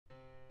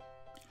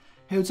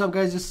Hey, what's up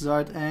guys, this is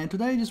Art, and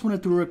today I just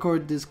wanted to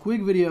record this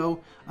quick video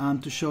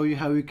to show you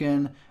how you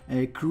can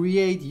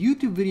create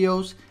YouTube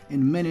videos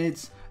in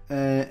minutes,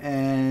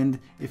 and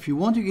if you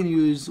want you can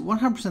use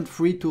 100%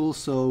 free tools,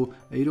 so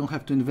you don't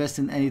have to invest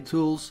in any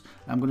tools.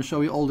 I'm going to show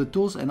you all the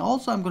tools, and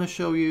also I'm going to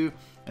show you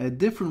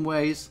different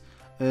ways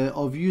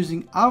of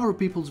using other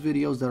people's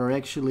videos that are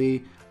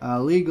actually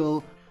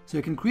legal. So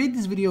you can create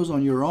these videos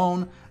on your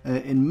own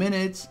in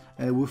minutes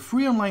with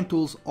free online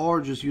tools, or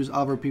just use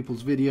other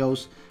people's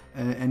videos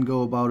and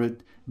go about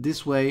it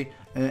this way.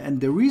 And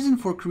the reason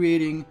for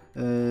creating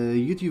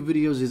YouTube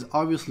videos is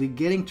obviously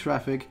getting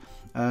traffic.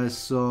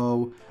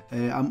 So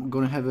I'm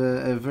gonna have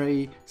a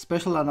very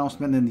special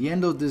announcement in the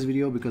end of this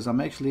video, because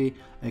I'm actually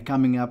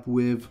coming up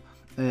with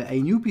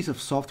a new piece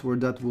of software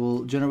that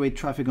will generate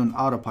traffic on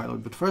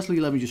autopilot. But firstly,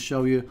 let me just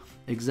show you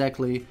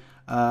exactly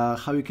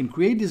how you can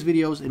create these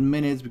videos in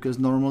minutes, because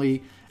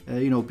normally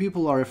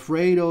people are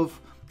afraid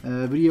of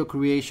video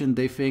creation.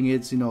 They think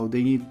it's,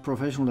 they need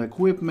professional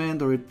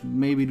equipment, or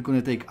maybe it's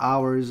gonna take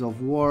hours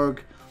of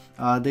work.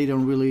 They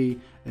don't really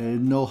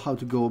know how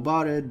to go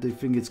about it. They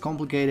think it's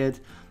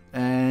complicated.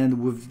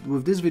 And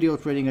with this video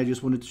training, I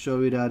just wanted to show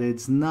you that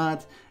it's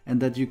not,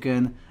 and that you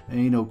can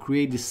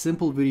create these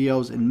simple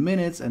videos in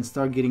minutes and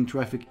start getting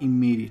traffic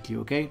immediately.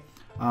 Okay,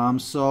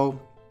 so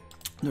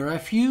there are a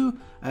few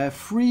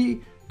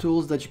free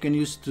tools that you can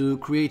use to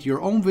create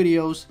your own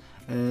videos.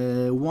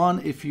 One,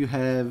 if you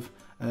have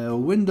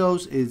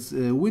Windows, is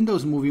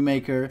Windows Movie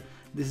Maker.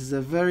 This is a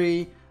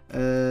very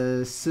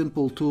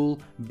simple tool.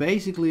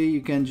 Basically,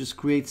 you can just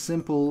create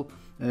simple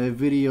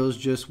videos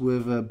just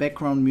with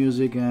background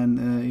music,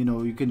 and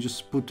you can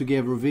just put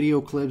together video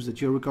clips that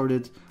you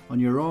recorded on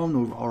your own,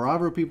 or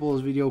other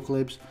people's video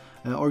clips,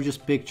 or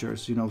just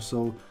pictures.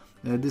 So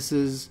this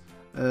is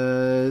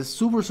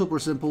super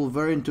simple,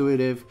 very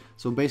intuitive.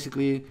 So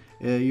basically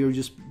you're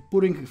just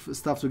putting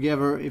stuff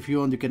together. If you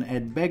want, you can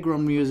add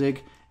background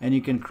music, and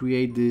you can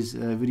create these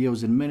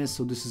videos in minutes.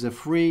 So this is a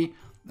free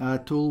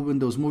tool,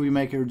 Windows Movie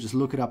Maker. Just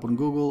look it up on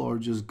Google, or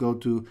just go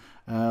to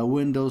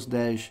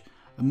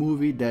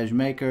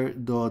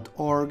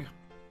windows-movie-maker.org.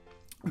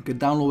 you can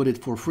download it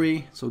for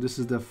free. So this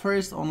is the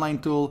first online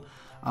tool.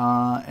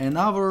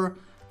 Another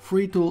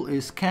free tool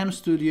is Cam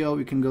Studio.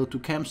 You can go to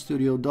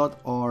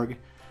camstudio.org.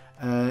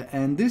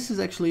 And this is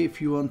actually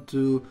if you want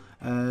to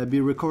be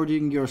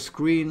recording your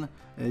screen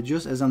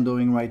just as I'm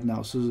doing right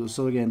now.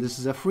 So again, this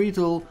is a free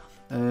tool.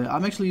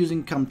 I'm actually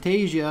using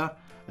Camtasia,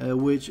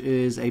 which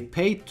is a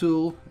paid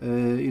tool.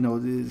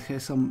 It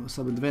has some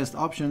advanced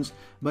options,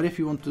 but if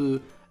you want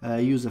to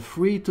use a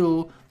free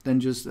tool,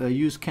 then just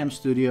use Cam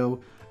Studio.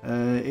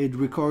 It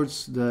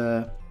records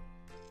the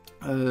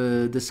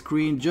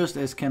screen just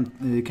as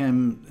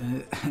Camtasia,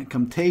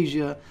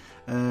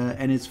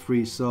 and it's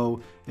free.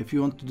 So if you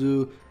want to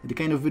do the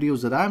kind of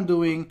videos that I'm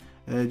doing,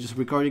 just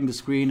recording the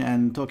screen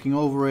and talking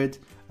over it,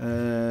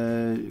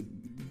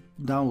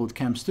 download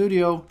Cam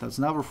Studio. That's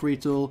another free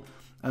tool.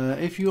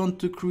 If you want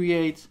to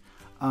create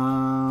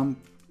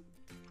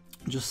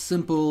just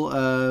simple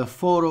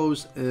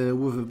photos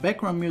with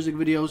background music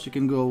videos, you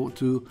can go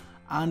to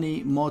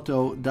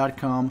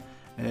animoto.com.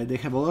 They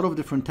have a lot of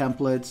different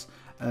templates,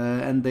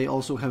 and they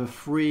also have a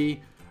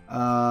free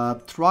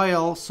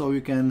trial, so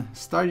you can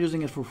start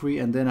using it for free,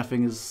 and then I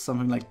think it's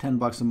something like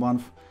 $10 a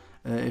month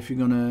if you're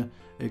gonna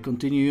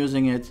continue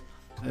using it.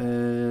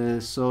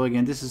 So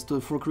again, this is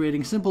for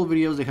creating simple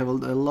videos. They have a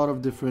lot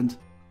of different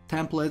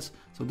templates,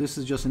 so this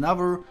is just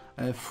another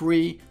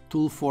free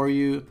tool for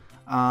you.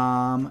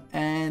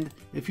 And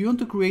if you want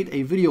to create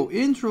a video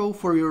intro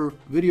for your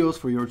videos,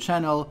 for your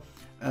channel,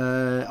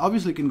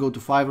 obviously you can go to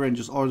Fiverr and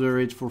just order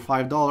it for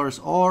 $5,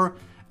 or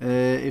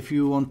if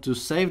you want to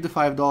save the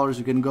 $5,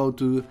 you can go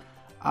to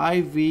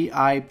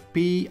ivipid.com,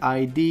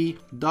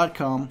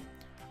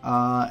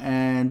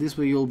 and this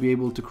way you'll be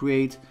able to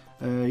create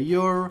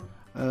your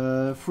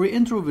free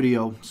intro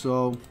video.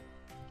 So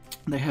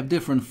they have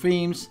different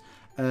themes.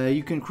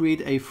 You can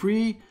create a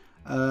free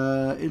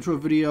intro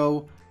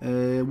video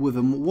with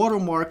a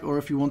watermark, or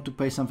if you want to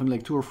pay something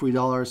like $2 or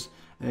 $3,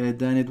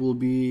 then it will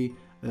be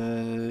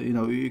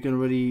you can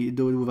already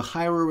do it with a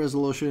higher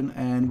resolution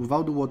and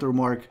without the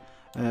watermark,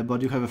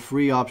 but you have a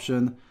free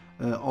option,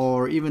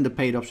 or even the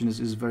paid option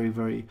is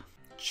very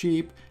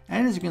cheap.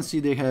 And as you can see,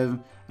 they have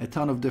a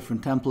ton of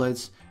different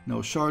templates,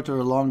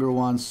 shorter, longer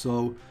ones,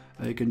 so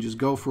you can just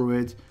go through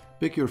it,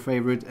 pick your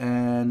favorite,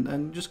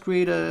 and just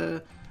create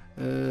a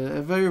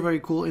very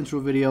cool intro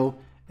video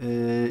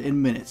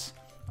in minutes.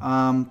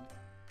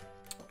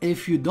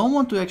 If you don't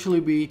want to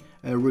actually be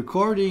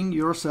recording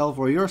yourself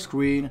or your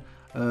screen,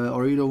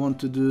 or you don't want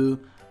to do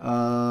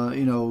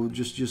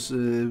just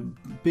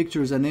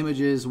pictures and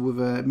images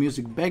with a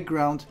music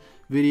background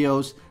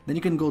videos, then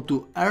you can go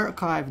to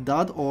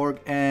archive.org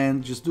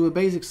and just do a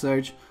basic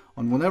search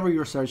on whatever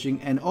you're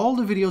searching, and all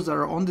the videos that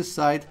are on this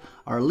site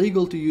are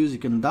legal to use. You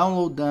can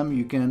download them,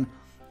 you can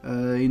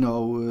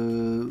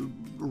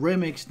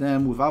remix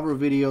them with other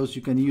videos.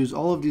 You can use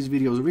all of these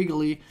videos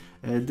legally.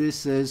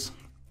 These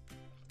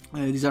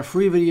are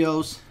free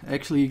videos.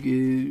 Actually,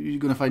 you're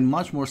gonna find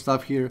much more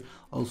stuff here.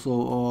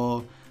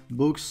 Also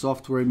books,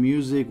 software,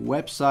 music,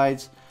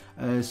 websites.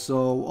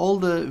 So all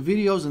the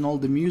videos and all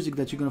the music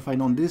that you're gonna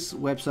find on this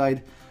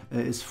website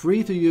is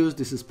free to use.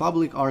 This is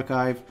public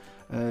archive.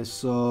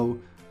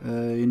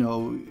 You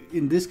know,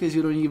 in this case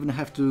you don't even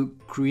have to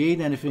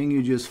create anything.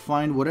 You just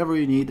find whatever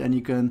you need and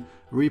you can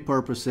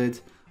repurpose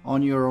it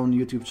on your own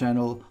YouTube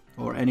channel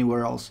or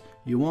anywhere else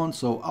you want.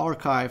 So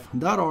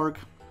archive.org.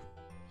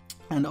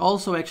 And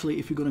also, actually,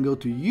 if you're gonna go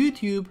to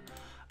YouTube,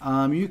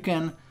 you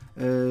can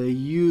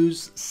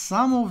use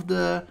some of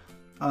the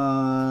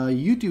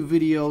YouTube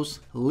videos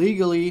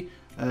legally,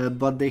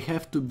 but they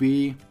have to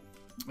be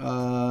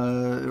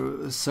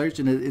searched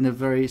in a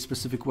very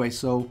specific way.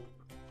 So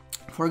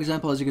for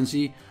example, as you can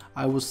see,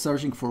 I was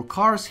searching for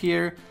cars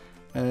here,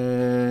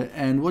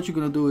 and what you're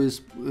gonna do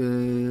is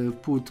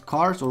put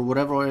cars or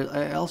whatever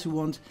else you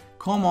want,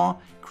 comma,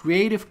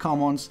 Creative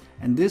Commons,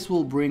 and this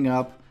will bring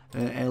up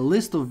a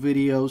list of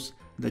videos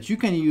that you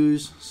can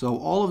use. So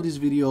all of these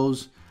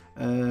videos,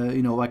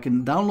 you know, I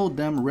can download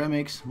them,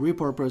 remix,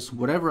 repurpose,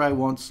 whatever I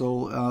want.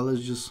 So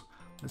let's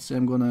say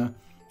I'm gonna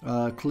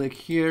click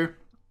here,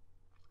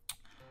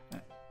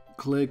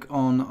 click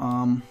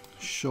on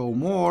show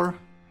more,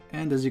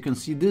 and as you can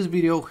see, this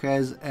video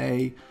has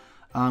a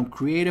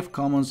Creative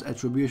Commons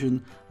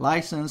attribution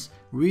license,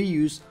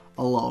 reuse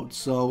allowed.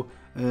 So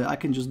I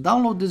can just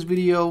download this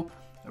video,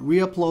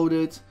 re-upload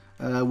it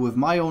with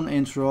my own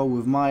intro,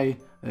 with my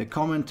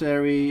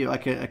commentary. I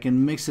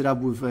can mix it up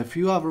with a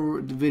few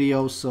other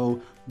videos.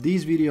 So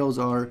these videos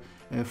are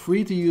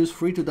free to use,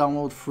 free to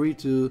download, free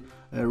to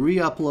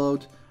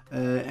re-upload,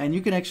 and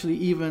you can actually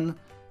even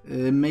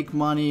make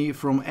money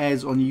from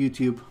ads on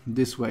YouTube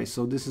this way.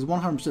 So this is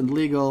 100%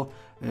 legal,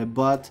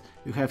 but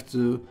you have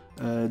to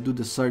do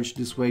the search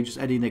this way, just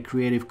adding a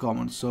Creative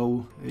Commons.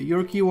 So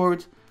your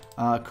keyword,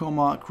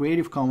 comma,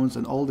 Creative Commons,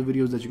 and all the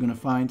videos that you're gonna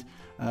find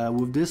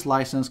with this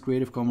license,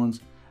 Creative Commons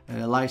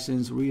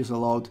license, reuse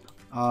allowed,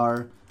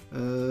 are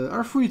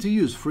free to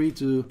use, free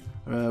to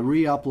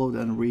re-upload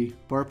and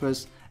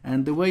repurpose.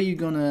 And the way you're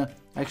gonna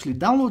actually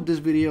download this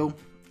video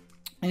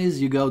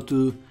is you go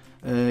to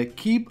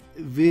keepvid.com.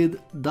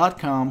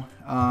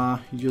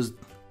 You just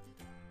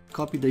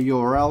copy the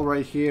URL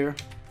right here,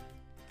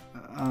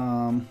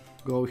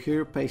 go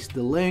here, paste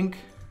the link,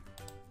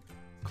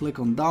 click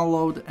on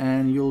download,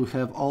 and you'll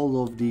have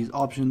all of these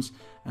options,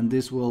 and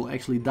this will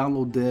actually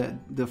download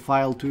the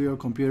file to your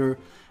computer.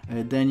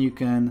 Then you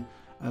can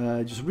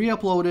just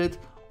re-upload it,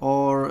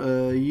 or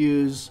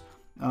use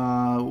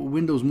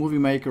Windows Movie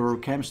Maker or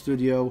Cam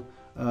Studio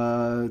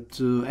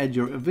to add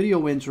your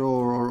video intro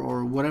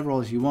or whatever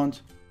else you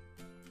want,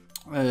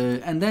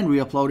 and then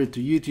re-upload it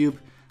to YouTube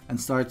and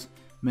start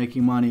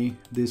making money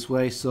this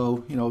way.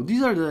 So you know,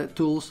 these are the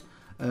tools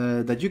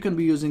that you can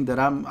be using. That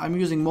I'm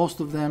using most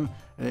of them.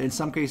 In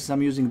some cases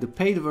I'm using the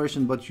paid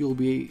version, but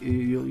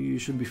you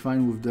should be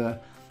fine with the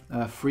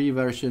free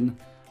version,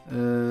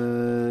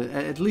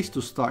 at least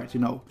to start, you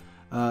know.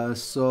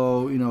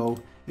 So you know,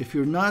 if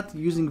you're not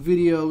using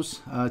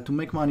videos to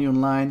make money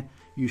online,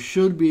 you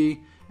should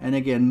be. And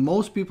again,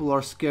 most people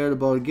are scared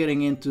about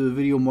getting into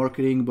video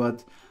marketing,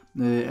 but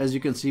as you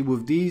can see,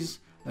 with these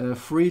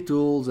free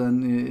tools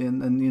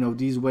and you know,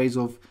 these ways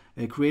of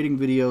creating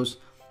videos,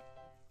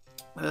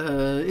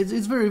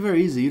 it's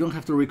very easy. You don't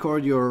have to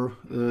record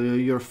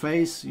your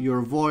face,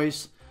 your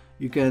voice.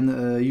 You can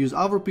use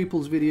other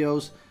people's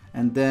videos,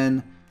 and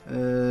then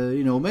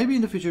you know, maybe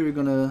in the future you're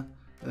gonna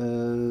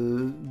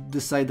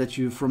decide that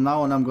from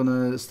now on I'm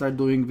gonna start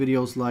doing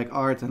videos like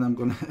art, and I'm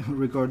gonna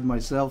record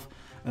myself,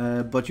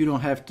 but you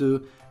don't have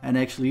to. And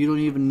actually you don't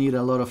even need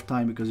a lot of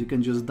time, because you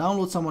can just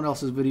download someone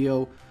else's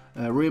video,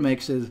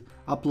 remix it,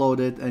 upload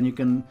it, and you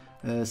can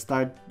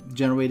start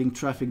generating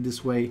traffic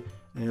this way,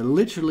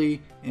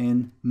 literally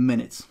in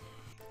minutes.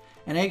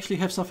 And I actually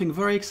have something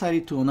very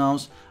exciting to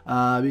announce,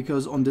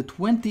 because on the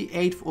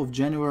 28th of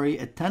January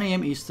at 10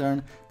 AM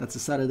Eastern, that's a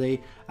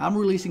Saturday, I'm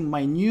releasing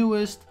my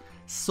newest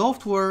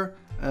software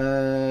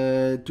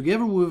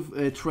together with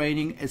a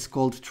training. It's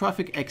called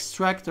Traffic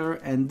Extractor,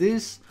 and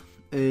this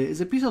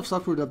is a piece of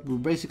software that will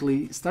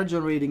basically start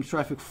generating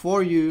traffic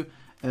for you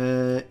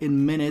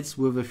in minutes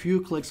with a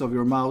few clicks of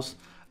your mouse.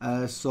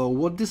 So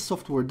what this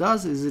software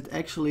does is it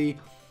actually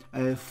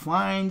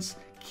finds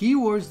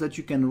keywords that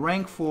you can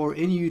rank for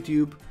in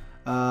YouTube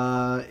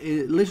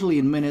literally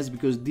in minutes,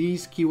 because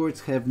these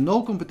keywords have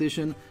no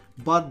competition,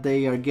 but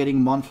they are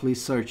getting monthly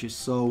searches.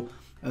 So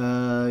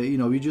you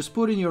know, you just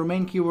put in your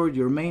main keyword,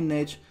 your main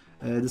niche,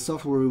 the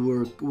software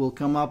will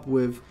come up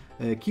with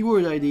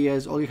keyword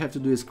ideas. All you have to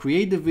do is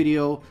create the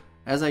video,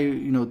 as I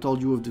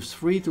told you, with these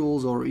free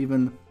tools, or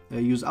even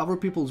use other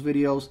people's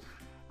videos,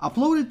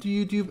 upload it to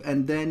YouTube,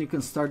 and then you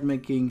can start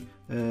making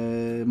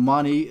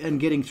money and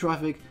getting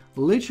traffic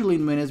literally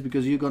in minutes,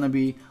 because you're gonna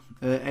be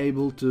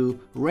able to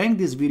rank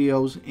these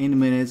videos in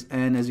minutes.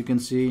 And as you can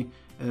see,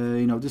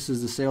 this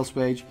is the sales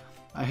page.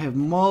 I have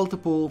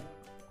multiple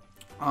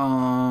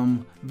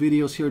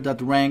videos here that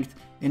ranked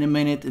in a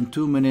minute, in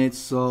 2 minutes.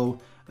 So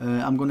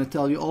I'm gonna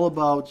tell you all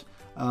about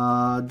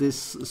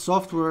this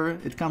software.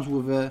 It comes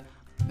with a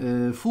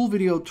full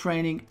video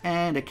training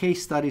and a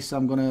case study, so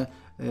I'm gonna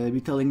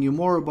be telling you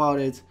more about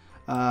it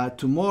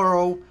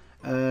tomorrow.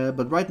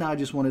 But right now I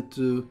just wanted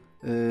to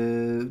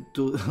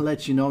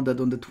let you know that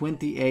on the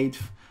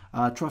 28th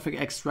Traffic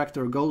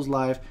Extractor goes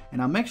live,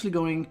 and I'm actually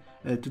going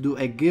to do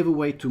a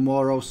giveaway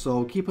tomorrow,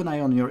 so keep an eye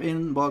on your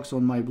inbox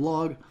on my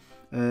blog,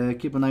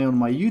 keep an eye on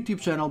my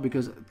YouTube channel,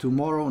 because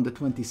tomorrow on the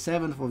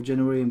 27th of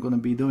January I'm going to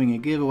be doing a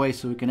giveaway,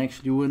 so you can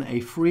actually win a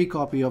free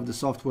copy of the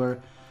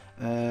software,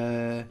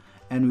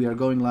 and we are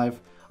going live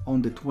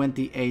on the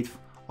 28th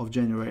of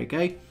January.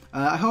 Okay,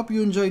 I hope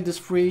you enjoyed this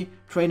free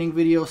training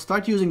video.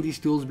 Start using these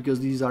tools, because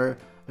these are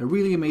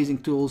really amazing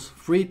tools,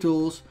 free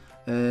tools,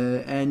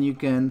 and you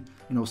can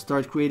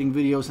start creating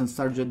videos and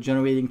start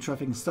generating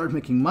traffic and start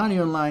making money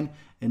online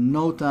in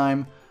no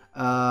time.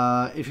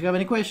 If you have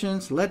any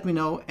questions, let me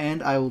know,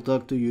 and I will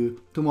talk to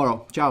you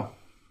tomorrow. Ciao.